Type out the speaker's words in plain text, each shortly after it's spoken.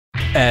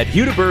At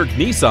Hudeberg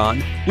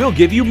Nissan, we'll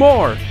give you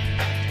more.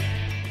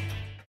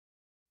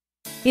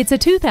 It's a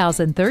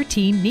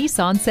 2013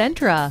 Nissan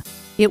Sentra.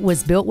 It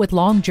was built with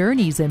long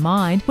journeys in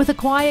mind, with a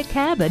quiet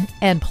cabin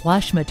and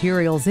plush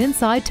materials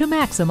inside to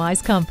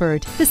maximize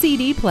comfort. The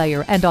CD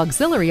player and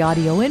auxiliary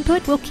audio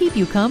input will keep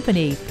you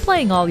company,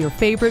 playing all your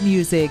favorite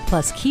music,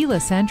 plus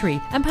keyless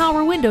entry and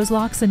power windows,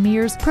 locks and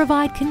mirrors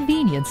provide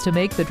convenience to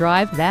make the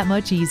drive that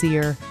much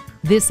easier.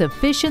 This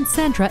efficient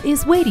Sentra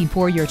is waiting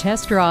for your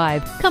test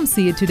drive. Come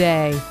see it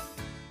today.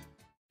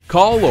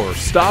 Call or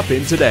stop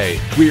in today.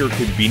 We are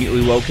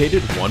conveniently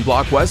located 1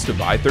 block west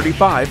of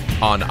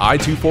I-35 on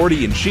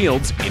I-240 in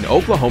Shields in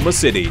Oklahoma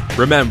City.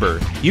 Remember,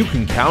 you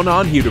can count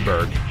on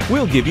Hudeberg.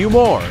 We'll give you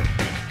more.